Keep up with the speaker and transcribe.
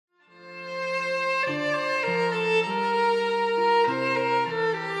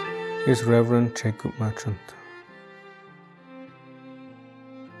is Reverend Jacob Merchant,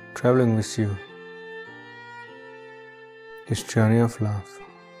 traveling with you this journey of love.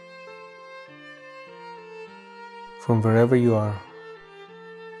 From wherever you are,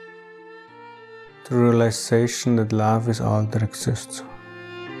 the realization that love is all that exists.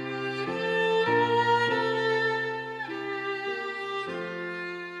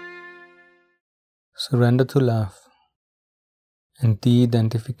 Surrender to love and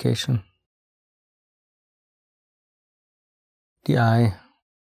de-identification. The I,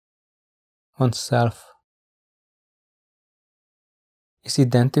 oneself, is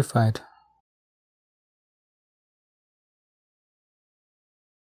identified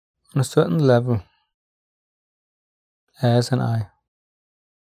on a certain level as an I.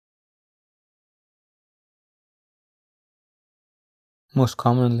 Most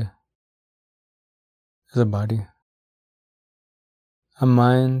commonly as a body, a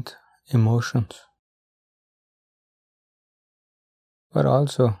mind, emotions, but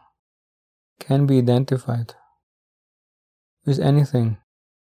also can be identified with anything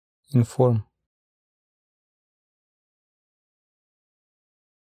in form.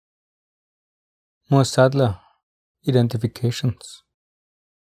 More subtler identifications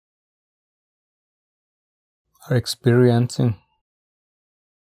are experiencing,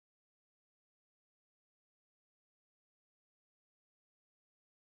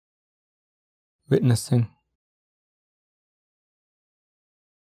 witnessing,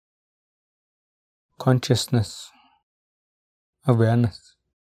 consciousness, awareness.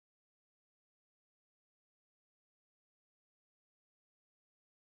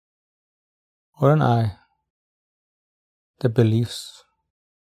 Or an I that believes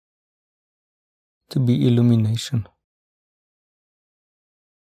to be illumination.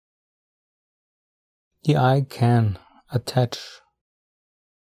 The I can attach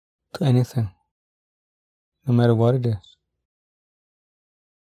to anything, no matter what it is,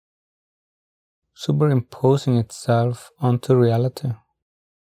 superimposing itself onto reality.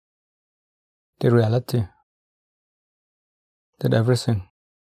 The reality that everything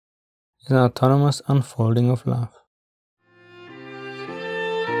is an autonomous unfolding of love.